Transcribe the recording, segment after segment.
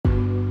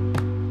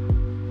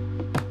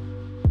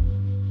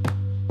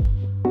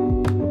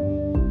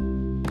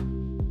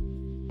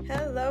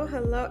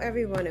Hello,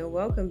 everyone, and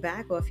welcome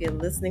back. Or if you're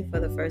listening for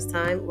the first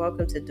time,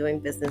 welcome to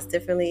Doing Business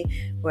Differently,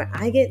 where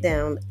I get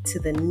down to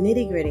the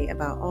nitty gritty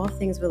about all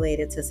things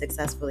related to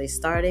successfully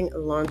starting,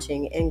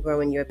 launching, and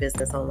growing your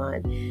business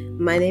online.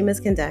 My name is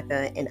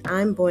Kandeka, and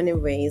I'm born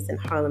and raised in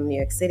Harlem, New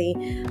York City.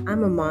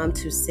 I'm a mom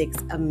to 6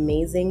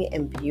 amazing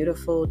and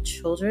beautiful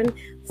children.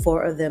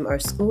 4 of them are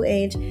school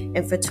age,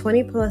 and for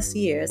 20 plus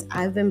years,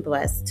 I've been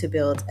blessed to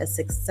build a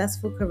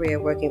successful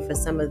career working for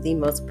some of the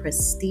most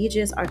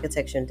prestigious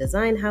architecture and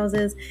design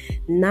houses,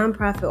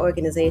 nonprofit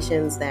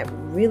organizations that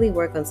really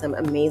work on some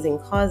amazing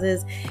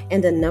causes,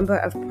 and a number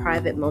of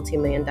private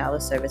multi-million dollar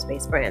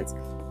service-based brands.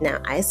 Now,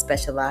 I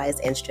specialize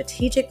in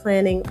strategic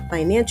planning,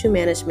 financial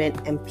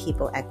management, and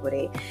people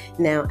equity.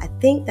 Now, I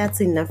think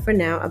that's enough for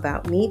now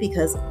about me,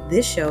 because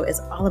this show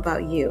is all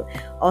about you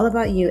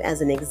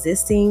as an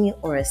existing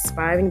or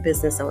aspiring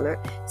business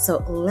owner.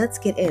 So let's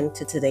get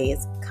into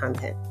today's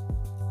content.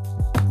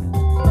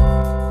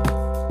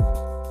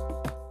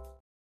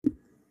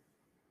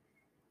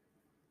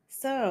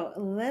 So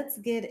let's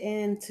get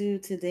into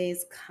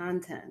today's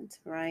content,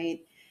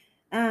 right?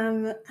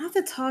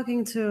 After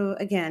talking to,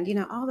 again,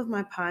 all of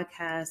my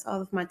podcasts,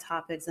 all of my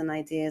topics and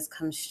ideas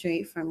come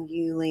straight from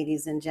you,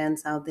 ladies and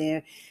gents out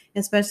there,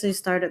 especially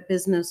startup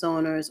business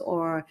owners,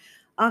 or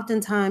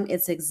oftentimes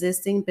it's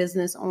existing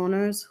business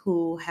owners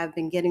who have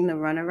been getting the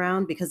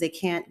runaround because they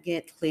can't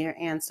get clear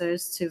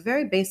answers to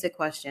very basic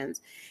questions.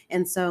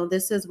 And so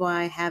this is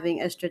why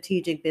having a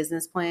strategic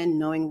business plan,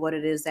 knowing what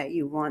it is that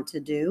you want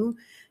to do,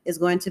 is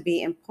going to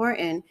be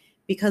important,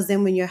 because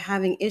then when you're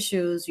having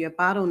issues, you're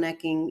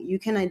bottlenecking, you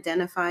can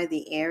identify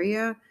the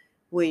area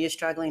where you're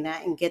struggling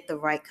at and get the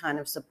right kind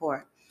of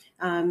support.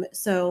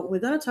 So we're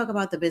going to talk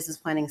about the business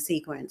planning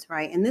sequence,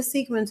 right? And this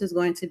sequence is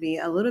going to be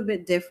a little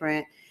bit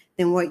different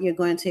than what you're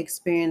going to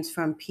experience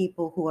from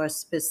people who are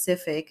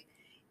specific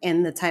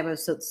in the type of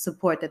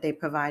support that they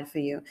provide for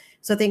you.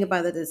 So think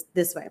about it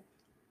this way.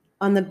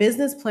 On the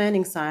business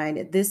planning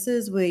side, this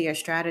is where your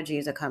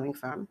strategies are coming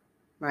from,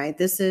 right?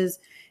 This is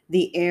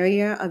the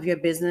area of your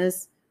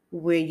business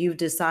where you've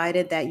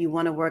decided that you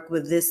want to work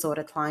with this sort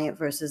of client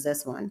versus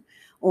this one,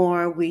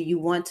 or where you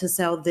want to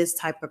sell this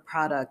type of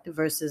product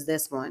versus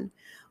this one.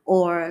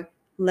 Or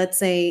let's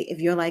say if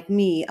you're like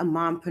me, a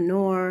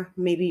mompreneur,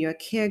 maybe you're a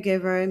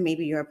caregiver,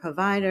 maybe you're a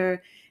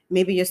provider,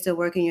 maybe you're still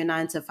working your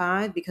 9 to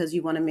 5 because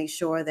you want to make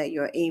sure that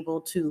you're able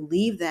to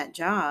leave that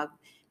job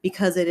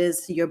because it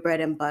is your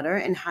bread and butter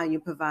and how you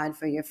provide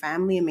for your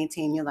family and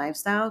maintain your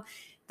lifestyle,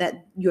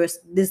 that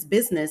this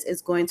business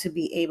is going to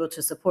be able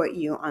to support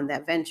you on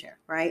that venture,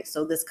 right?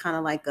 So this kind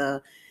of like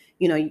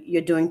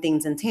you're doing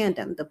things in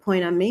tandem. The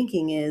point I'm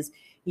making is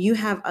you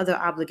have other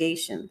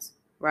obligations,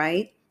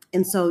 right?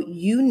 And so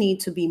you need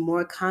to be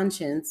more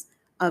conscious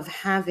of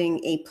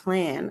having a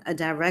plan, a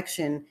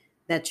direction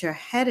that you're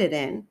headed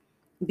in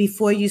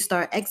before you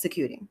start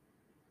executing.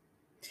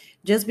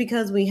 Just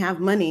because we have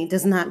money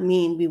does not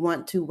mean we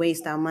want to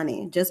waste our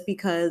money. Just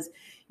because,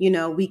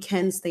 we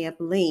can stay up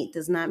late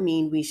does not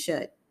mean we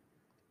should.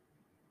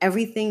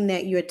 Everything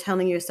that you're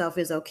telling yourself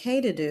is okay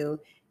to do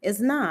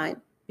is not,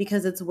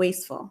 because it's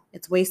wasteful.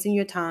 It's wasting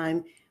your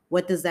time.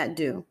 What does that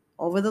do?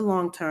 Over the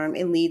long term,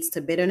 it leads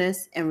to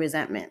bitterness and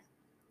resentment.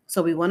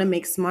 So we want to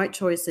make smart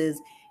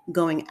choices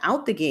going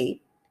out the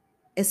gate,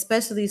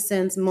 especially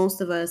since most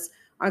of us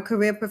are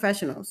career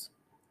professionals.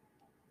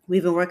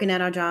 We've been working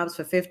at our jobs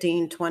for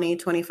 15, 20,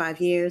 25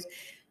 years.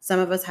 Some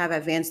of us have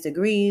advanced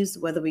degrees,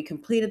 whether we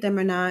completed them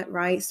or not,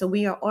 right? So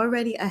we are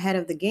already ahead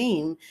of the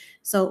game.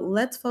 So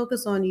let's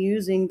focus on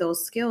using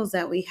those skills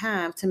that we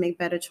have to make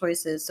better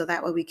choices, so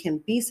that way we can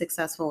be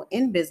successful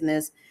in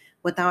business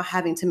without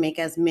having to make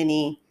as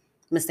many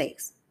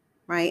mistakes,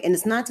 right? And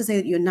it's not to say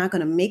that you're not going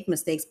to make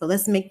mistakes, but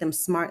let's make them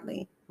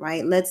smartly,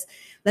 right? Let's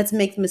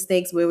make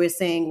mistakes where we're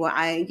saying, well,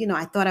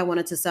 I thought I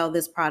wanted to sell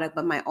this product,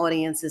 but my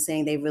audience is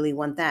saying they really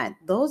want that.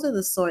 Those are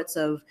the sorts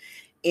of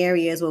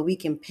areas where we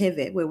can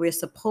pivot, where we're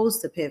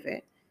supposed to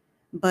pivot.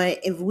 But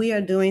if we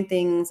are doing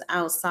things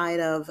outside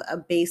of a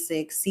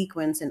basic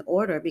sequence and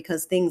order,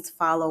 because things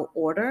follow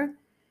order,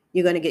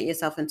 you're going to get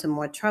yourself into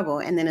more trouble,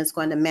 and then it's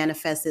going to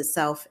manifest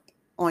itself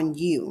on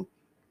you.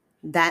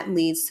 That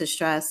leads to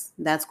stress.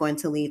 That's going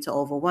to lead to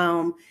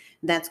overwhelm.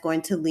 That's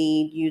going to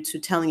lead you to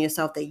telling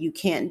yourself that you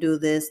can't do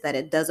this, that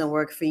it doesn't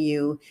work for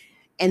you.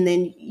 And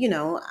then,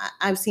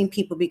 I've seen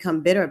people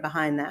become bitter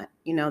behind that.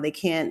 They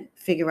can't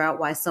figure out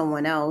why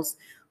someone else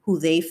who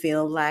they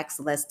feel lacks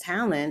less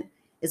talent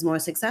is more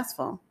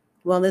successful.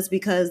 Well, it's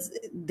because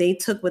they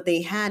took what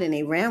they had and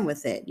they ran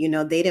with it.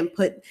 They didn't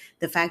put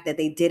the fact that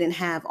they didn't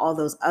have all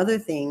those other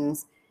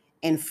things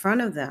in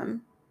front of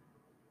them.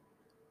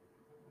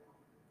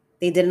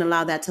 They didn't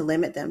allow that to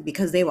limit them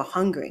because they were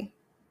hungry,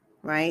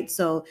 right?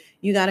 So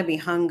you got to be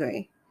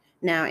hungry.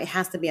 Now, it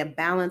has to be a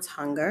balanced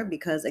hunger,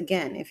 because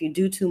again, if you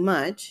do too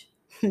much,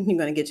 you're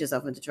going to get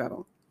yourself into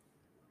trouble.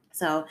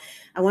 So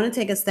I want to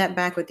take a step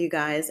back with you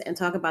guys and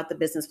talk about the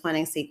business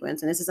planning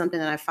sequence. And this is something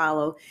that I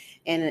follow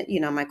in,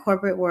 my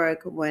corporate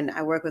work when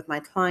I work with my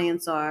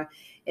clients.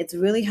 It's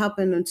really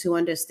helping them to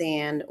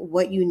understand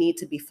what you need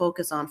to be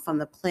focused on from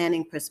the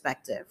planning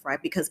perspective,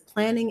 right? Because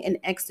planning and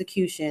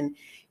execution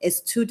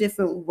is two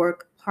different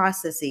work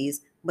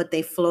processes, but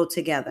they flow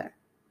together.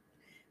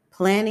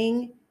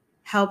 Planning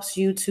helps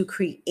you to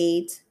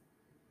create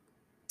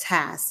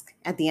task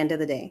at the end of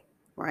the day,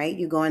 right?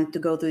 You're going to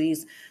go through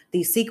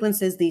these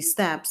sequences, these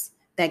steps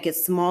that get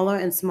smaller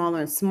and smaller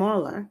and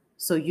smaller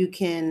so you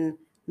can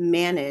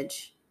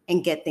manage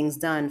and get things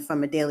done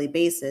from a daily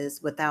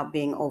basis without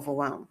being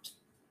overwhelmed.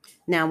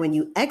 Now, when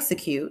you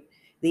execute,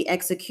 the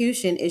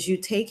execution is you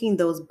taking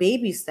those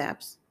baby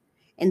steps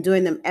and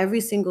doing them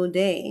every single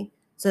day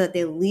so that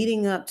they're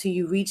leading up to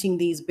you reaching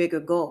these bigger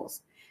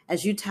goals.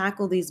 As you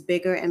tackle these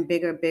bigger and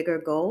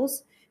bigger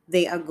goals,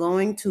 they are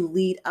going to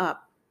lead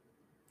up,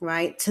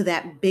 right, to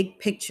that big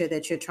picture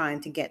that you're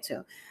trying to get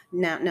to.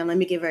 Now let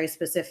me get very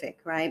specific,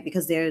 right?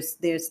 Because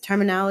there's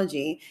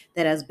terminology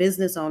that as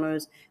business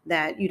owners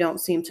that you don't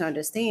seem to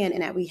understand,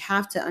 and that we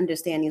have to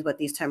understand what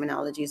these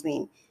terminologies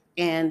mean.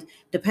 And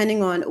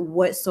depending on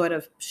what sort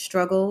of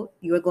struggle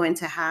you're going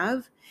to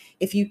have,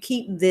 if you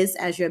keep this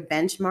as your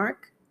benchmark,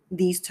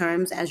 these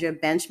terms as your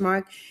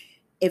benchmark,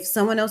 if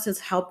someone else is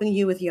helping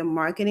you with your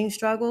marketing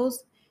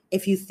struggles,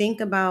 if you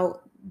think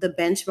about the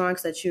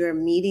benchmarks that you're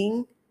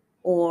meeting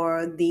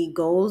or the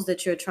goals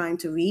that you're trying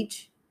to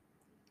reach,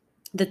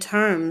 the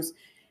terms,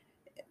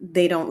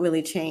 they don't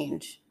really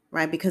change,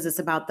 right? Because it's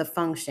about the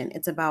function.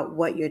 It's about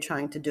what you're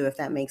trying to do, if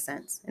that makes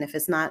sense. And if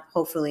it's not,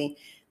 hopefully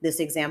this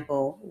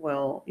example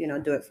will,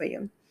 do it for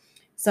you.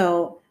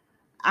 So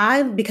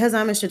because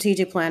I'm a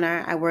strategic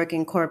planner, I work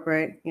in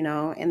corporate, in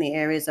the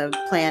areas of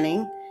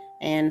planning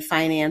and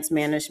finance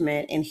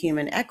management and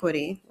human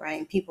equity, right?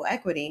 And people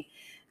equity.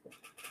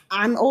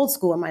 I'm old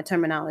school in my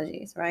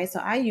terminologies, right? So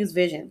I use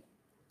vision.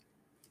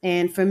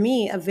 And for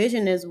me, a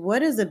vision is,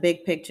 what is the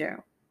big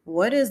picture?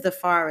 What is the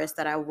forest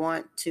that I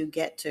want to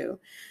get to?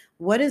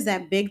 What is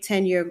that big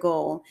 10-year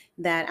goal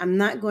that I'm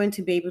not going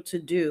to be able to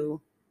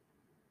do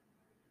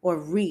or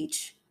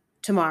reach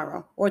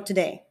tomorrow or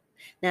today?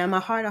 Now, in my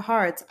heart of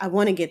hearts, I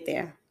want to get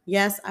there.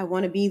 Yes, I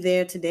want to be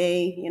there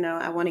today.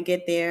 I want to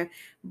get there.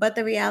 But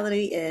the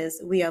reality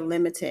is, we are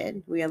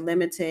limited. We are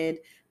limited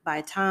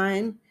by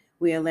time.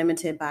 We are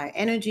limited by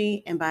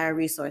energy and by our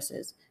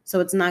resources.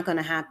 So it's not going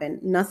to happen.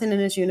 Nothing in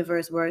this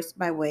universe works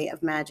by way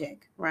of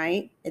magic,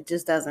 right? It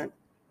just doesn't.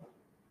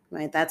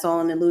 Right? That's all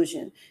an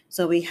illusion.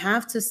 So we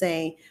have to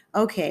say,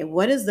 okay,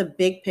 what is the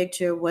big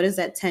picture? What is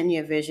that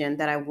 10-year vision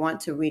that I want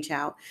to reach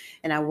out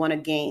and I want to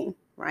gain?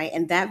 Right?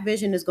 And that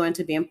vision is going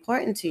to be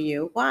important to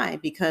you. Why?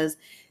 Because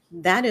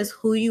that is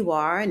who you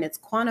are, and it's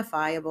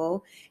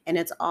quantifiable, and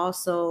it's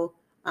also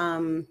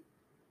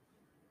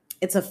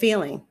it's a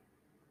feeling,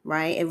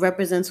 right? It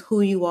represents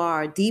who you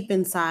are deep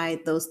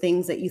inside those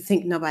things that you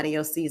think nobody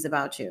else sees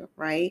about you,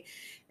 right?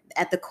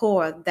 At the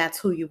core, that's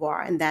who you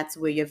are, and that's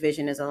where your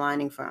vision is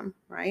aligning from,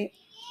 right?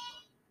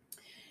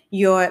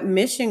 Your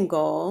mission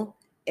goal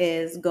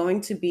is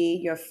going to be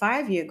your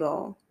 5-year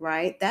goal,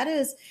 right? That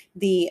is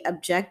the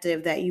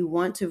objective that you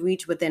want to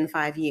reach within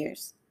 5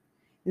 years.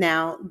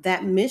 Now,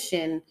 that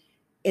mission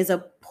is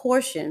a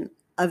portion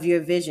of your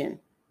vision.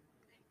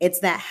 It's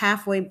that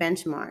halfway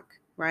benchmark,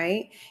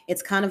 right?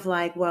 It's kind of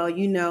like, well,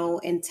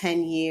 in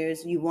 10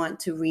 years, you want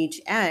to reach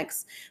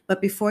X,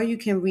 but before you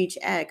can reach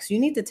X, you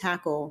need to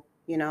tackle,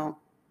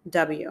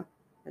 W.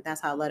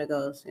 That's how letter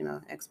goes,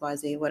 X, Y,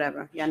 Z,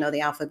 whatever. Y'all know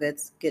the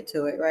alphabets, get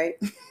to it, right?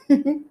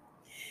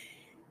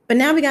 But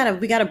now we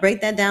gotta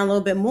break that down a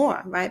little bit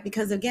more, right?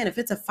 Because again, if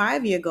it's a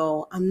 5-year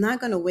goal, I'm not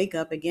gonna wake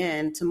up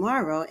again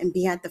tomorrow and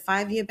be at the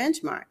 5-year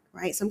benchmark,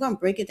 right? So I'm gonna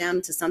break it down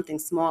into something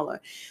smaller,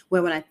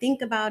 where when I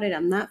think about it,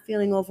 I'm not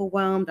feeling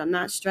overwhelmed, I'm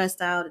not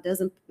stressed out,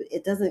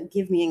 it doesn't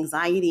give me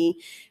anxiety,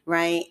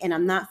 right? And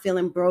I'm not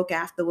feeling broke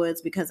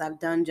afterwards because I've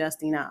done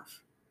just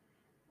enough.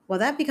 Well,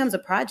 that becomes a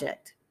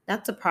project.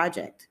 That's a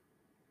project,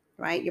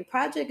 right? Your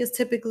project is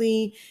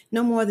typically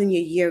no more than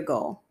your year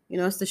goal.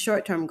 It's the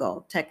short-term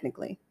goal,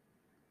 technically,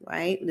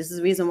 right? This is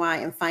the reason why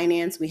in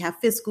finance we have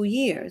fiscal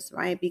years,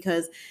 right?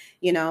 Because,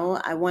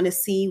 I want to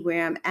see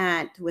where I'm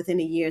at within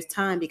a year's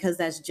time, because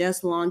that's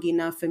just long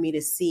enough for me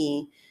to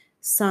see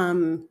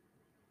some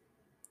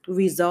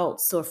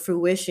results or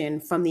fruition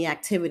from the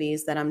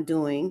activities that I'm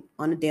doing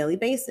on a daily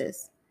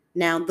basis.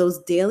 Now,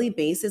 those daily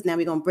basis, now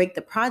we're going to break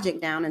the project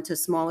down into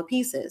smaller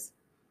pieces.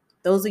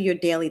 Those are your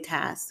daily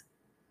tasks,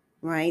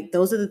 right?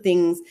 Those are the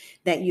things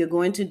that you're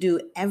going to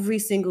do every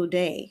single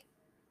day,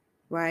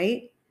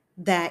 right?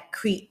 That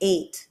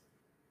create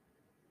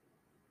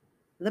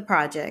the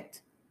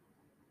project.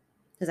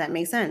 Does that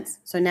make sense?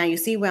 So now you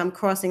see where I'm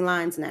crossing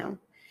lines now.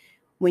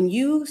 When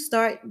you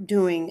start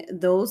doing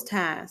those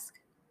tasks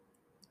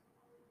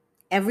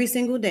every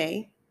single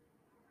day,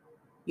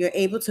 you're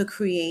able to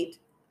create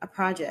a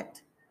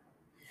project.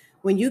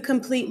 When you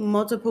complete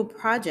multiple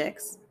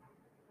projects,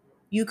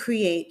 you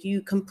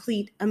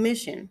complete a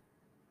mission.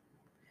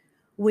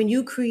 When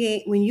you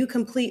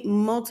complete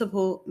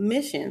multiple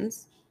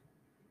missions,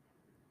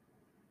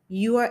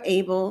 you are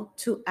able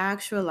to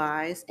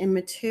actualize and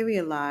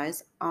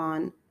materialize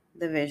on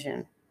the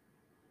vision.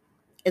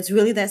 It's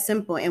really that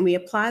simple. And we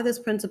apply this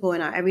principle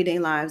in our everyday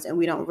lives and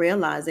we don't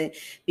realize it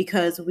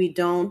because we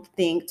don't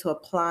think to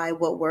apply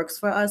what works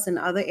for us in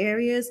other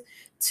areas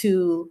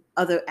to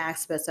other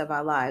aspects of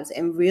our lives.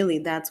 And really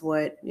that's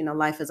what,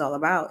 life is all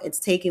about. It's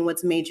taking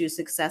what's made you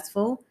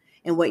successful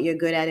and what you're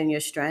good at and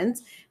your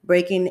strengths,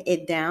 breaking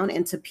it down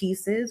into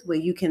pieces where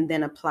you can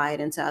then apply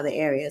it into other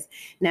areas.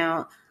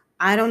 Now,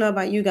 I don't know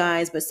about you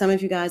guys, but some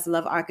of you guys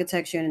love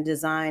architecture and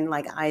design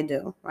like I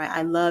do, right?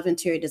 I love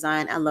interior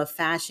design. I love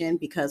fashion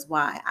because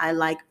why? I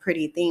like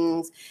pretty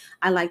things.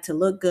 I like to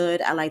look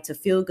good. I like to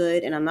feel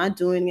good. And I'm not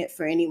doing it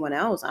for anyone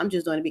else. I'm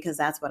just doing it because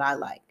that's what I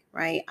like,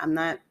 right? I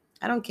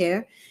don't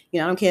care. I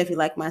don't care if you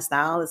like my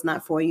style. It's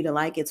not for you to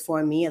like. It's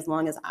for me. As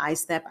long as I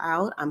step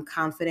out, I'm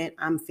confident,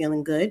 I'm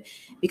feeling good.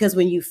 Because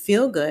when you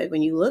feel good,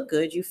 when you look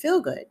good, you feel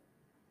good,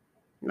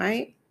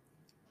 right?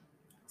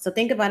 So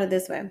think about it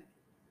this way.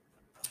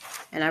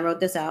 And I wrote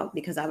this out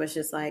because I was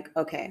just like,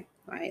 okay,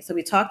 right. So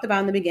we talked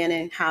about in the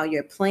beginning how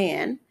your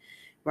plan,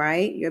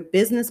 right? Your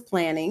business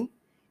planning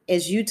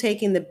is you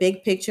taking the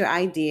big picture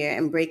idea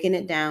and breaking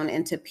it down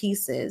into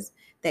pieces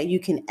that you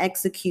can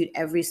execute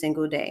every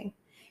single day.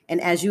 And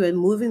as you are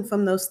moving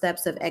from those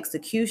steps of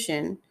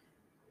execution,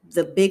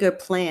 the bigger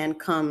plan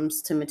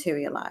comes to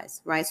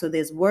materialize, right? So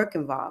there's work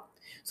involved.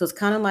 So it's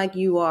kind of like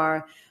you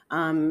are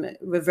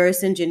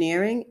reverse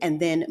engineering and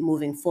then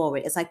moving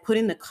forward. It's like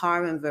putting the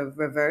car in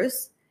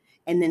reverse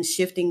and then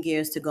shifting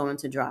gears to go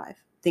into drive.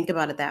 Think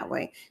about it that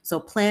way.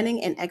 So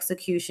planning and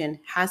execution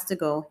has to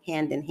go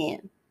hand in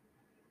hand.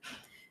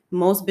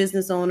 Most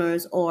business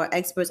owners or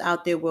experts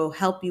out there will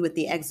help you with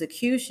the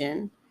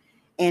execution,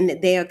 and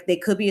they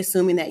could be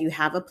assuming that you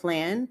have a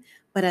plan,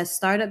 but as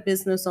startup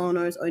business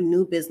owners or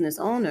new business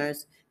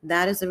owners,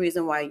 that is the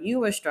reason why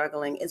you are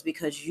struggling, is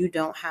because you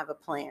don't have a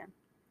plan.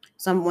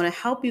 So I'm going to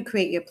help you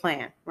create your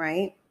plan,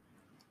 right?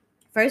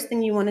 First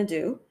thing you want to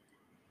do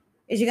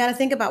is you got to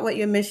think about what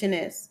your mission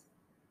is,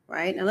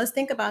 right? Now let's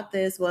think about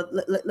this. Well,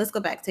 let's go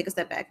back, take a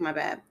step back, my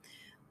bad.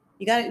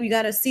 You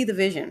got to see the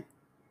vision,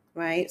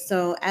 right?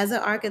 So as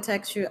an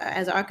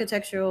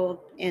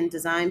architectural and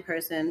design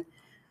person,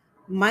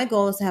 my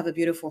goal is to have a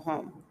beautiful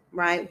home,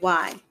 right?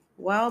 Why?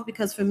 Well,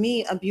 because for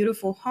me, a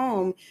beautiful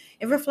home,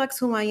 it reflects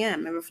who I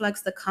am. It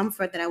reflects the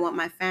comfort that I want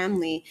my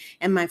family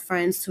and my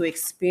friends to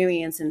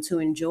experience and to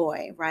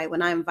enjoy, right?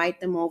 When I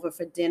invite them over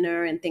for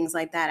dinner and things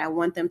like that, I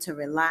want them to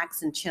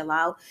relax and chill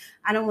out.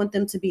 I don't want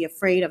them to be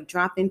afraid of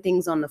dropping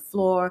things on the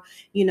floor.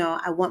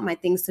 I want my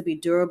things to be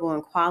durable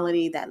and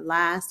quality that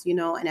last,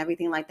 and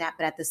everything like that.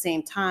 But at the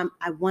same time,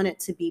 I want it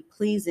to be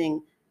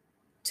pleasing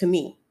to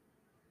me,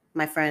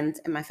 my friends,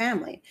 and my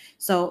family.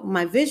 So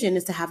my vision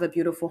is to have a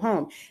beautiful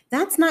home.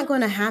 That's not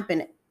going to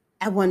happen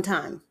at one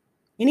time.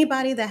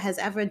 Anybody that has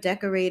ever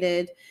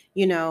decorated,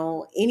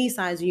 any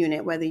size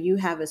unit, whether you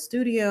have a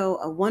studio,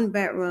 a 1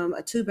 bedroom,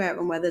 a 2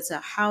 bedroom, whether it's a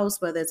house,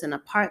 whether it's an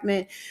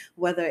apartment,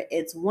 whether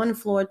it's 1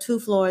 floor, 2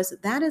 floors,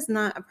 that is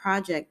not a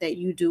project that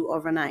you do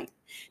overnight.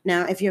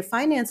 Now, if your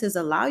finances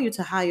allow you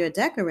to hire a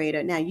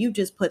decorator, now you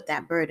just put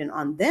that burden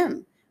on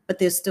them, but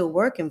there's still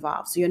work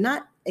involved. So you're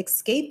not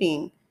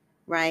escaping,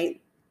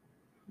 right,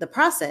 the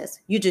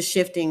process. You're just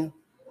shifting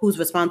who's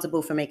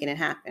responsible for making it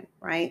happen,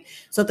 right?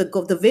 So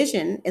the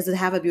vision is to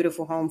have a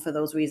beautiful home for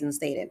those reasons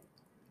stated.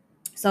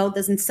 So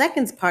the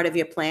second part of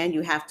your plan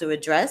you have to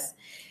address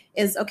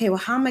is, okay, well,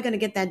 how am I going to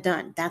get that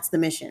done? That's the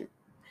mission.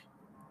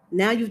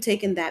 Now you've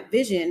taken that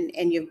vision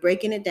and you're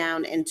breaking it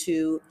down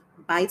into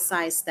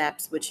bite-sized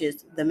steps, which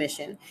is the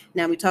mission.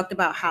 Now, we talked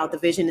about how the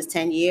vision is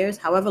 10 years,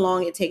 however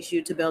long it takes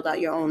you to build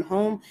out your own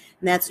home,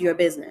 and that's your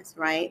business,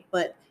 right?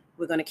 But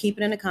we're going to keep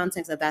it in the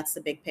context of that's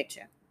the big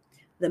picture.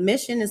 The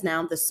mission is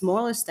now the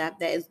smaller step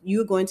that is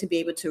you're going to be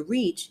able to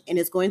reach, and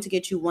it's going to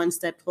get you one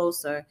step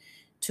closer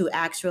to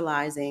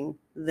actualizing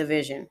the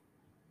vision.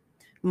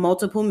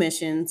 Multiple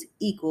missions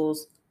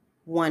equals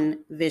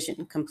one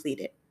vision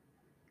completed,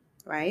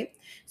 right?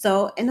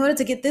 So in order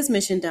to get this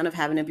mission done of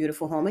having a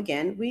beautiful home,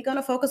 again, we're going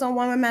to focus on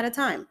one room at a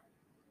time.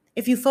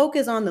 If you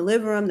focus on the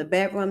living room, the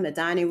bedroom, the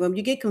dining room,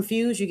 you get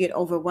confused, you get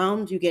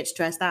overwhelmed, you get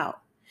stressed out.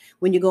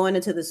 When you're going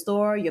into the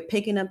store, you're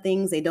picking up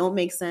things, they don't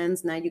make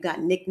sense. Now you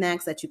got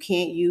knickknacks that you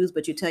can't use,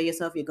 but you tell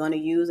yourself you're going to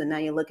use, and now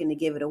you're looking to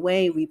give it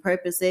away,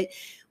 repurpose it.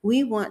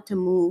 We want to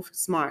move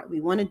smart. We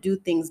want to do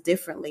things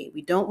differently.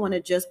 We don't want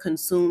to just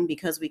consume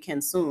because we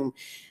consume.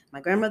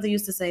 My grandmother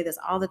used to say this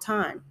all the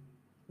time.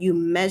 You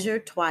measure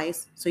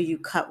twice, so you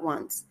cut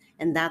once.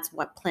 And that's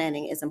what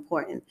planning is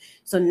important.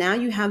 So now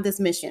you have this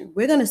mission.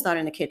 We're going to start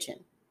in the kitchen,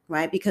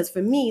 right? Because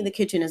for me, the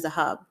kitchen is the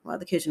hub, well,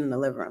 the kitchen and the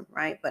living room,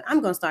 right? But I'm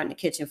going to start in the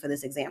kitchen for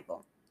this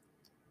example,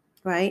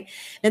 right?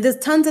 Now there's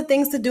tons of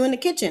things to do in the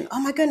kitchen. Oh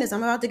my goodness,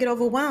 I'm about to get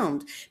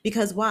overwhelmed.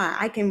 Because why?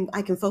 I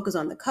can focus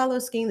on the color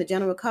scheme, the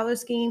general color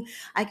scheme.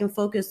 I can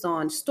focus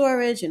on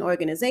storage and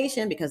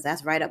organization because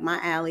that's right up my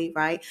alley,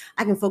 right?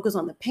 I can focus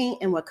on the paint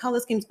and what color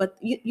schemes, but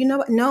you know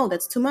what? No,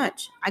 that's too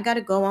much. I got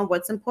to go on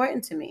what's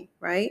important to me,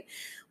 right?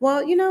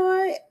 Well, you know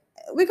what?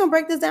 We're going to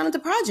break this down into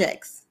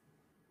projects.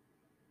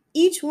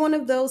 Each one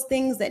of those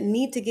things that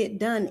need to get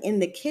done in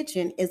the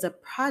kitchen is a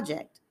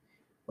project.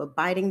 We're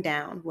biting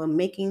down. We're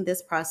making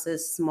this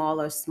process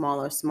smaller,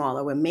 smaller,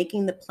 smaller. We're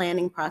making the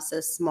planning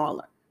process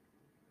smaller,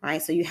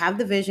 right? So you have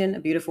the vision, a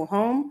beautiful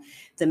home.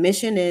 The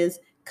mission is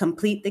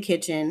complete the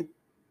kitchen.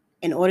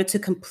 In order to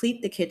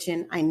complete the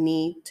kitchen, I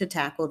need to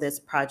tackle this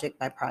project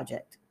by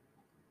project,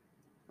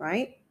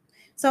 right?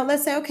 So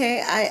let's say,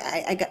 okay,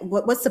 I got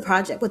what's the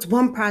project? What's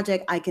one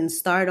project I can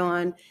start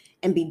on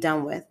and be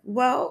done with?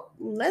 Well,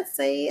 let's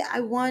say I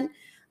want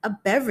a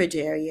beverage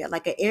area,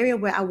 like an area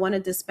where I want to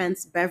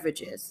dispense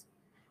beverages,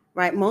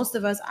 right? Most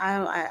of us,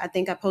 I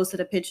think I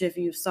posted a picture. If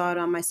you saw it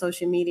on my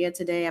social media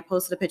today, I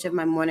posted a picture of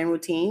my morning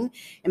routine,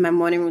 and my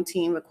morning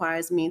routine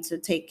requires me to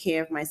take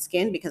care of my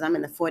skin because I'm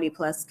in the 40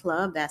 plus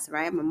club. That's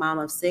right. I'm a mom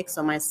of 6,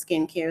 so my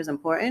skin care is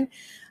important.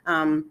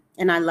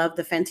 And I love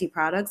the Fenty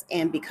products,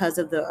 and because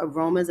of the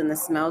aromas and the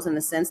smells and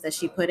the scents that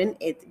she put in,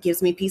 it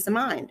gives me peace of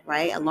mind,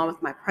 right? Along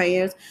with my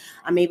prayers,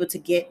 I'm able to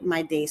get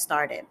my day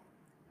started.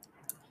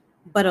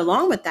 But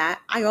along with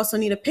that, I also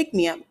need a pick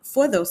me up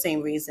for those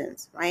same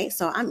reasons, right?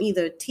 So I'm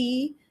either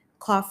tea,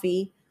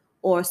 coffee,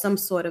 or some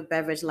sort of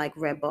beverage like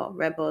Red Bull.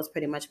 Red Bull is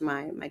pretty much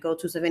my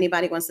go-to. So if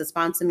anybody wants to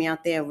sponsor me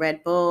out there,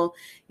 Red Bull,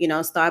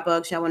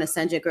 Starbucks, y'all want to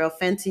send your girl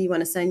Fenty, you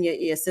want to send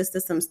your sister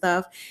some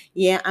stuff.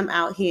 Yeah, I'm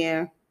out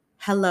here.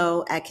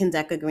 Hello at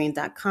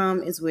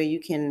KendekaGreen.com is where you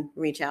can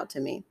reach out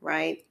to me,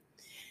 right?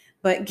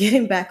 But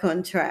getting back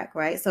on track,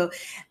 right? So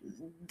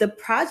the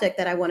project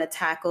that I want to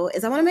tackle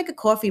is I want to make a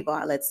coffee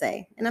bar, let's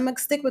say. And I'm going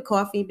to stick with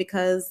coffee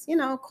because,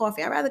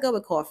 coffee, I'd rather go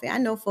with coffee. I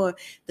know for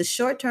the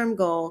short term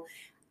goal,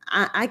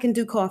 I can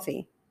do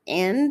coffee.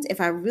 And if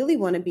I really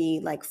want to be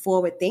like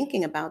forward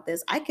thinking about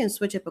this, I can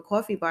switch up a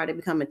coffee bar to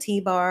become a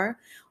tea bar,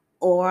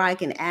 or I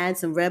can add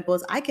some Red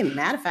Bulls.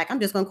 Matter of fact, I'm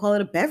just going to call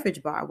it a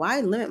beverage bar.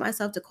 Why limit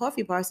myself to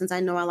coffee bar since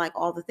I know I like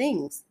all the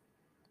things?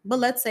 But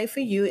let's say for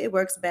you, it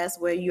works best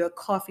where you're a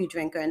coffee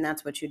drinker and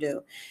that's what you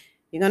do.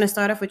 You're going to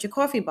start off with your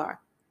coffee bar.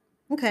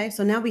 Okay,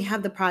 so now we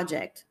have the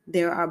project.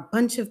 There are a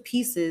bunch of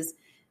pieces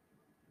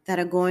that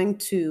are going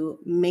to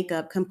make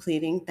up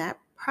completing that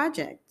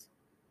project.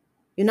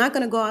 You're not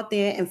going to go out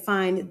there and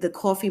find the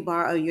coffee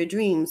bar of your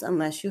dreams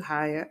unless you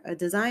hire a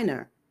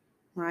designer,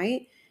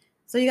 right?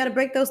 So you got to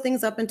break those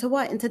things up into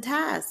what? Into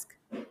tasks,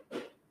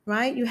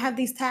 right? You have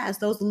these tasks,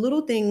 those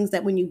little things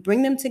that when you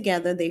bring them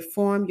together, they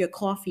form your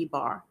coffee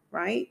bar,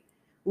 right?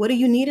 What do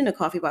you need in a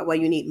coffee bar? Well,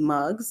 you need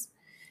mugs.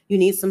 You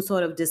need some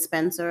sort of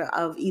dispenser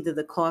of either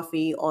the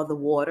coffee or the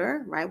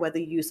water, right? Whether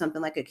you use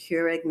something like a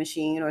Keurig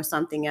machine or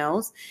something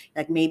else,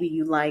 like maybe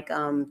you like,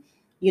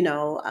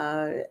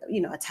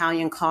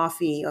 Italian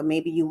coffee, or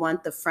maybe you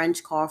want the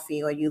French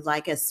coffee, or you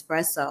like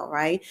espresso,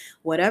 right?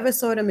 Whatever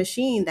sort of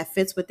machine that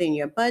fits within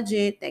your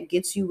budget that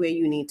gets you where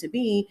you need to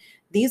be.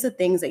 These are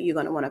things that you're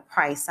going to want to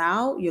price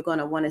out. You're going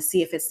to want to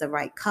see if it's the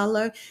right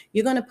color.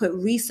 You're going to put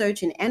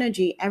research and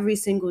energy every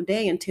single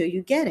day until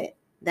you get it.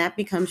 That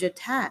becomes your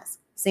task.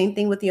 Same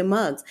thing with your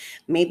mugs.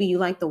 Maybe you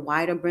like the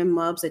wider brim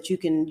mugs that you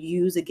can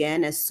use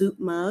again as soup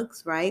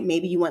mugs, right?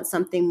 Maybe you want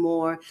something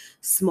more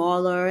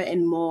smaller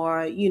and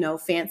more,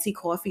 fancy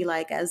coffee,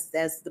 like as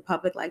the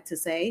public like to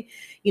say,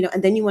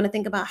 and then you want to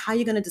think about how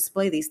you're going to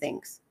display these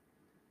things.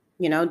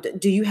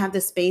 Do you have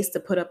the space to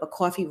put up a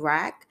coffee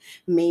rack?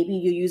 Maybe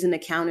you're using the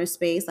counter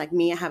space. Like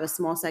me, I have a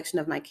small section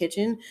of my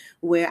kitchen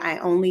where I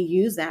only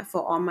use that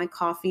for all my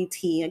coffee,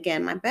 tea,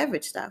 again, my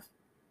beverage stuff.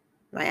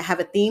 Right? I have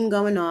a theme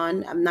going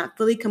on. I'm not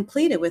fully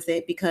completed with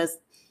it because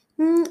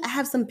I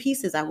have some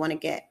pieces I want to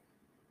get.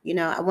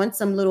 I want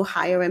some little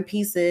higher end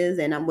pieces,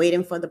 and I'm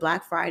waiting for the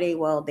Black Friday,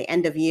 the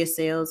end of year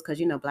sales, because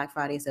Black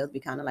Friday sales be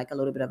kind of like a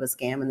little bit of a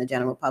scam in the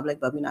general public,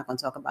 but we're not going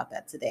to talk about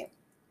that today.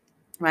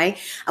 Right?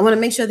 I want to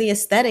make sure the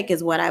aesthetic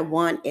is what I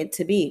want it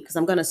to be, because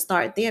I'm going to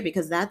start there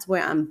because that's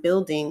where I'm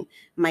building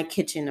my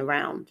kitchen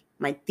around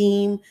my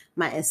theme,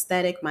 my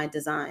aesthetic, my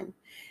design.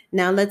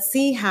 Now let's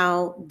see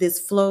how this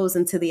flows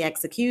into the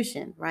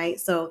execution, right?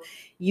 So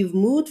you've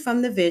moved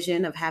from the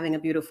vision of having a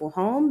beautiful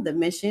home, the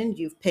mission,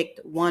 you've picked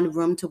one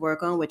room to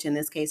work on, which in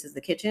this case is the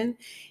kitchen.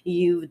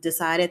 You've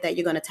decided that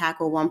you're going to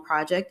tackle one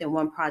project, and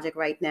one project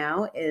right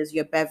now is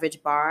your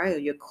beverage bar or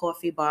your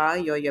coffee bar,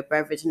 your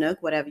beverage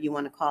nook, whatever you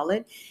want to call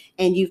it.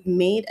 And you've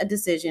made a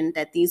decision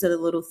that these are the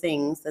little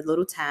things, the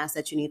little tasks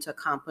that you need to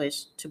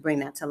accomplish to bring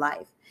that to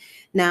life.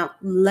 Now,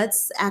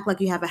 let's act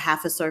like you have a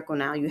half a circle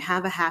now. You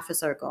have a half a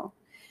circle.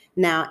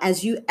 Now,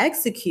 as you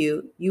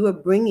execute, you are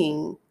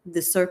bringing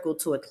the circle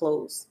to a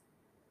close.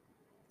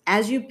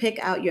 As you pick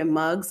out your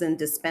mugs and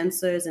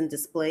dispensers and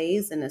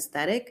displays and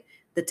aesthetic,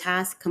 the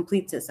task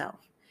completes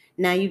itself.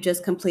 Now you've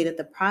just completed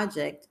the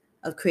project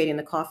of creating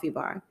the coffee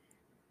bar.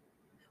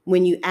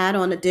 When you add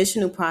on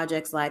additional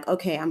projects, like,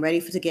 okay, I'm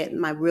ready to get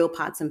my real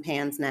pots and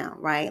pans now,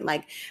 right?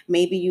 Like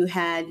maybe you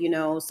had,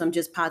 some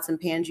just pots and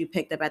pans you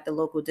picked up at the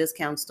local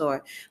discount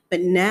store,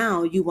 but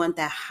now you want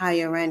that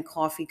higher end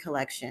coffee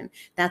collection.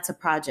 That's a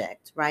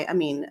project, right? I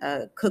mean,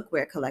 a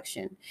cookware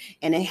collection,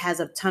 and it has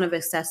a ton of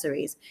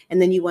accessories.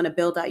 And then you want to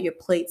build out your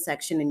plate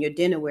section and your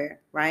dinnerware,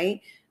 right?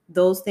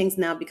 Those things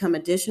now become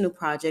additional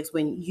projects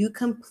when you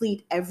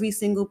complete every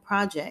single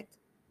project.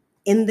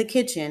 In the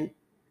kitchen,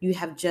 you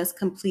have just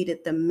completed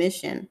the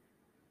mission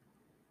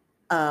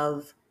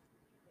of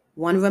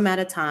one room at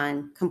a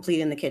time,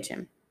 completing the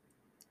kitchen.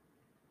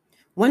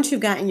 Once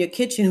you've gotten your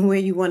kitchen where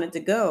you want it to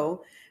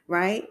go,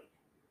 right,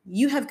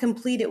 you have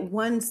completed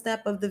one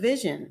step of the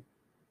vision,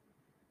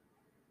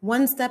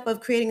 one step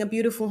of creating a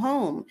beautiful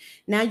home.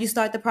 Now you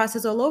start the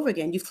process all over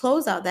again. You've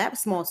closed out that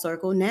small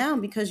circle. Now,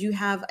 because you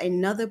have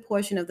another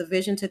portion of the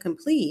vision to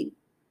complete,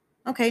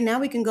 okay, now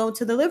we can go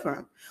to the living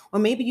room. Or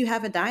maybe you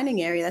have a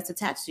dining area that's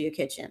attached to your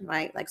kitchen,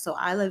 right? Like, so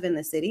I live in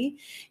the city.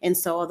 And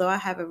so although I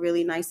have a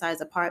really nice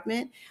size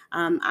apartment,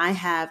 I'm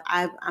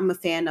a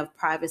fan of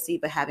privacy,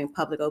 but having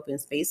public open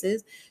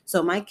spaces.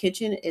 So my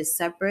kitchen is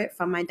separate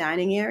from my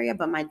dining area,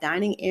 but my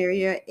dining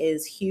area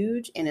is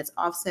huge and it's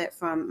offset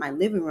from my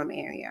living room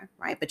area,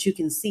 right? But you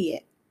can see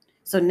it.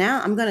 So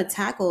now I'm going to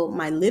tackle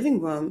my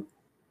living room,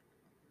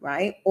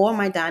 right? Or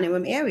my dining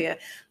room area.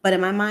 But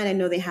in my mind, I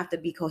know they have to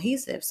be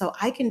cohesive. So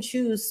I can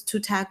choose to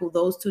tackle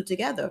those two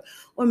together.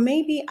 Or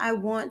maybe I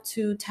want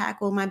to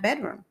tackle my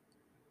bedroom.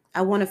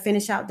 I want to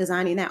finish out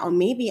designing that. Or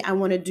maybe I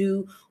want to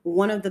do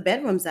one of the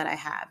bedrooms that I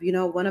have,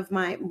 one of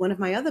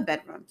my other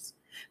bedrooms.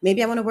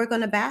 Maybe I want to work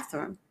on a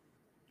bathroom,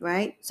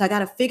 right? So I got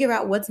to figure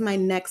out what's my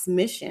next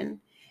mission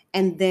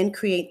and then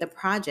create the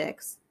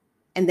projects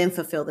and then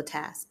fulfill the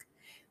task.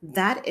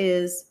 That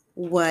is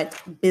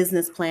what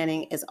business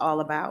planning is all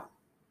about.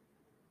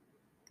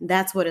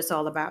 That's what it's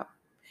all about.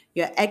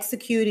 You're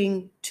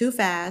executing too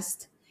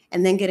fast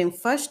and then getting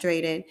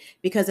frustrated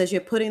because as you're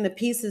putting the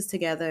pieces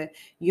together,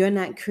 you're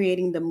not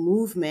creating the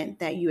movement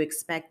that you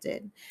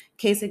expected.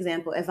 Case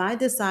example, if I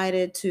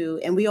decided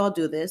to, and we all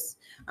do this,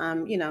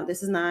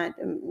 this is not,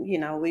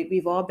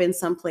 we've all been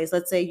someplace.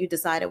 Let's say you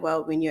decided,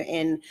 well, when you're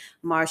in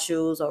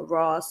Marshalls or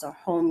Ross or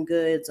Home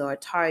Goods or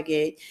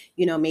Target,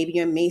 maybe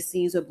you're in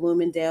Macy's or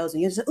Bloomingdale's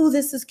and you're just, oh,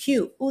 this is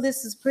cute. Oh,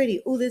 this is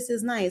pretty. Oh, this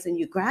is nice. And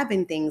you're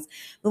grabbing things.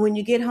 But when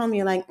you get home,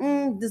 you're like,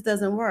 this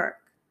doesn't work.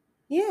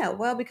 Yeah,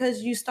 well,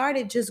 because you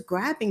started just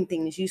grabbing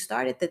things, you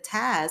started the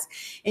task,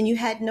 and you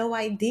had no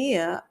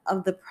idea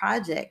of the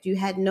project. You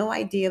had no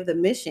idea of the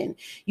mission.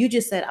 You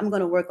just said, I'm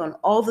going to work on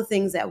all the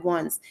things at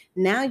once.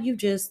 Now you've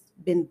just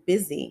been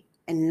busy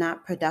and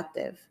not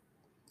productive.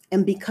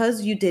 And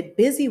because you did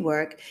busy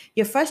work,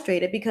 you're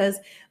frustrated because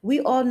we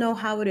all know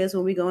how it is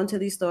when we go into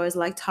these stores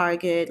like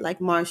Target,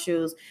 like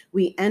Marshalls,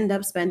 we end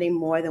up spending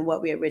more than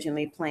what we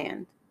originally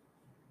planned.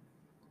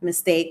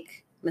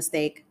 Mistake,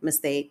 mistake,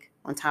 mistake,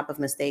 on top of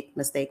mistake,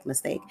 mistake,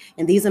 mistake.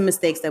 And these are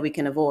mistakes that we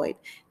can avoid.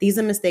 These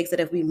are mistakes that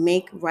if we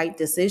make right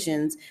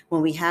decisions,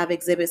 when we have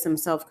exhibit some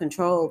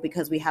self-control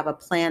because we have a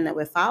plan that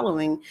we're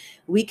following,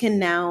 we can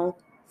now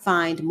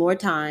find more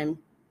time,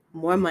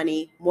 more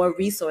money, more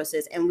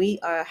resources, and we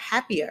are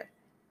happier,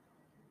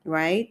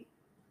 right?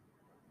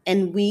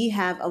 And we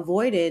have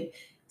avoided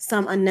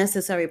some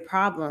unnecessary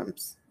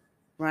problems,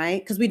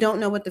 right? Because we don't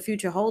know what the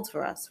future holds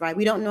for us, right?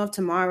 We don't know if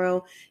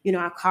tomorrow,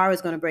 our car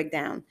is going to break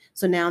down.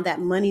 So now that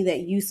money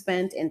that you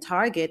spent in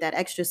Target, that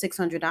extra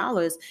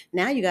 $600,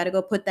 now you got to go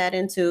put that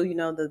into,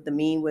 the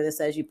meme where it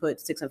says you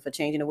put 600 for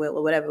change in the wheel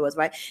or whatever it was,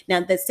 right?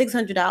 Now that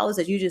 $600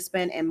 that you just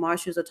spent in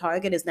Marshalls or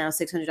Target is now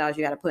 $600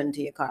 you got to put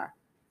into your car.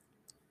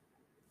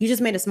 You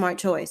just made a smart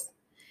choice.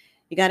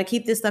 You got to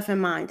keep this stuff in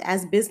mind.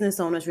 As business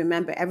owners,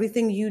 remember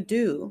everything you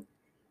do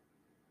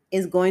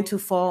is going to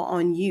fall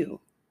on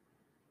you.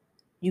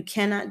 You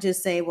cannot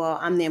just say, well,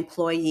 I'm the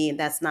employee and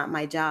that's not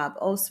my job.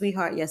 Oh,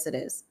 sweetheart, yes, it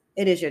is.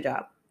 It is your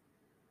job.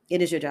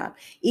 It is your job.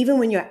 Even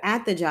when you're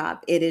at the job,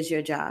 it is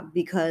your job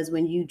because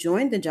when you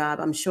joined the job,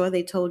 I'm sure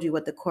they told you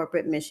what the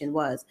corporate mission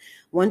was.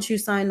 Once you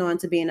sign on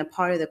to being a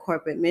part of the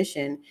corporate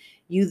mission,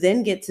 you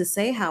then get to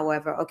say,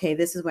 however, okay,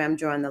 this is where I'm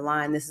drawing the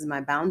line. This is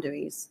my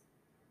boundaries.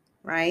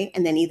 Right?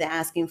 And then either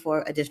asking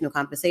for additional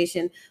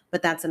compensation,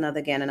 but that's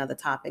another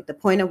topic. The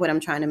point of what I'm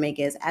trying to make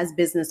is as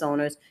business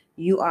owners,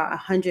 you are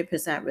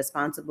 100%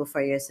 responsible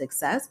for your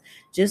success,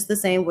 just the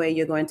same way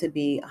you're going to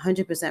be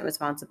 100%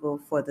 responsible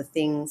for the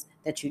things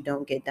that you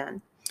don't get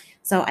done.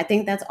 So I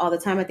think that's all the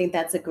time. I think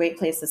that's a great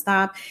place to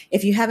stop.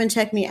 If you haven't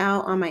checked me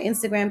out on my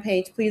Instagram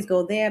page, please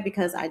go there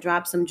because I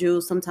drop some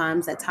jewels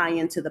sometimes that tie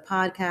into the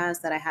podcast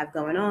that I have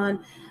going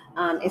on.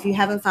 If you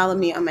haven't followed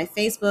me on my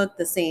Facebook,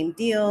 the same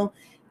deal.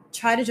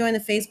 Try to join the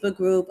Facebook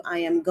group. I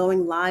am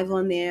going live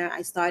on there.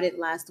 I started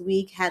last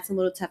week, had some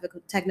little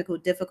technical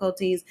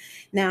difficulties.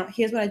 Now,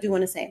 here's what I do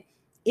want to say.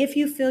 If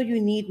you feel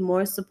you need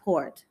more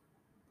support,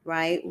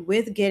 right,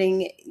 with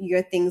getting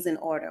your things in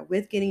order,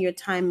 with getting your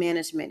time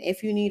management,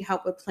 if you need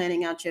help with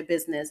planning out your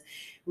business,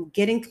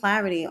 getting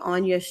clarity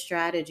on your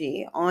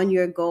strategy, on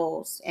your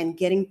goals, and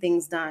getting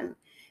things done,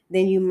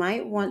 then you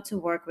might want to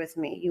work with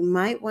me. You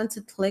might want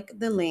to click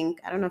the link.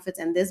 I don't know if it's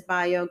in this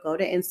bio. Go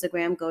to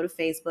Instagram, go to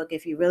Facebook.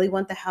 If you really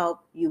want the help,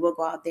 you will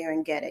go out there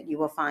and get it. You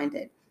will find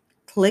it.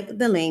 Click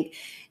the link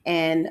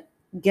and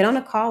get on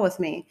a call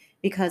with me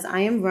because I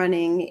am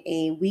running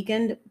a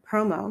weekend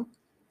promo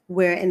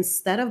where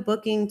instead of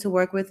booking to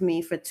work with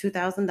me for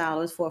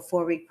 $2,000 for a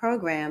 4-week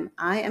program,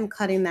 I am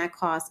cutting that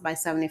cost by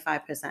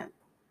 75%.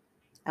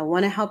 I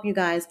want to help you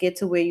guys get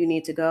to where you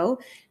need to go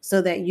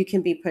so that you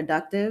can be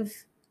productive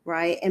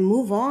right? And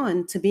move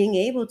on to being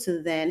able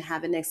to then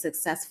have a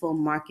successful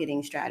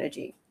marketing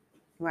strategy,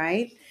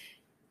 right?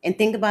 And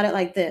think about it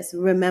like this.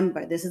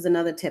 Remember, this is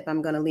another tip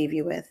I'm going to leave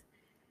you with.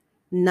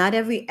 Not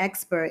every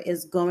expert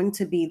is going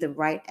to be the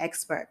right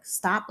expert.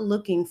 Stop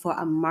looking for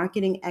a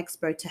marketing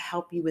expert to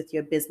help you with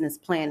your business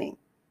planning.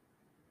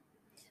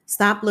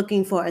 Stop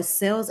looking for a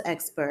sales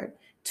expert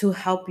to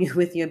help you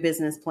with your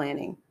business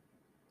planning,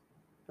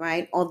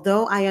 right?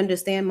 Although I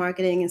understand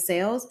marketing and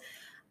sales,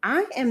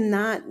 I am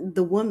not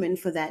the woman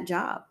for that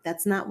job.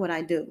 That's not what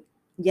I do.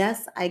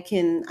 Yes, I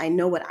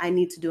know what I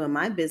need to do in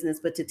my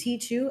business, but to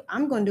teach you,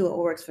 I'm going to do what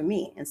works for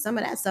me. And some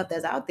of that stuff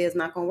that's out there is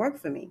not going to work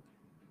for me,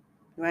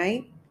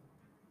 right?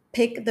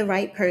 Pick the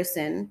right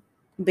person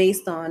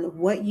based on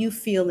what you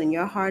feel in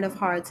your heart of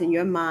hearts and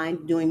your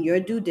mind. Doing your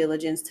due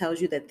diligence tells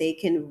you that they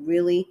can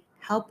really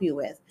help you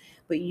with.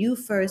 But you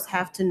first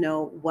have to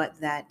know what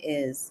that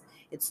is.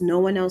 It's no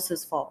one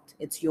else's fault,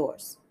 it's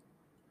yours.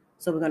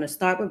 So we're going to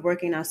start with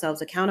working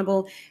ourselves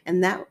accountable,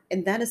 and that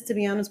is, to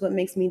be honest, what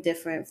makes me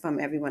different from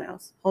everyone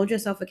else. Hold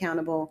yourself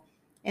accountable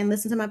and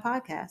listen to my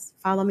podcast.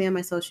 Follow me on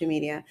my social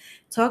media.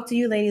 Talk to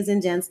you ladies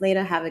and gents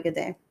later. Have a good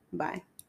day. Bye.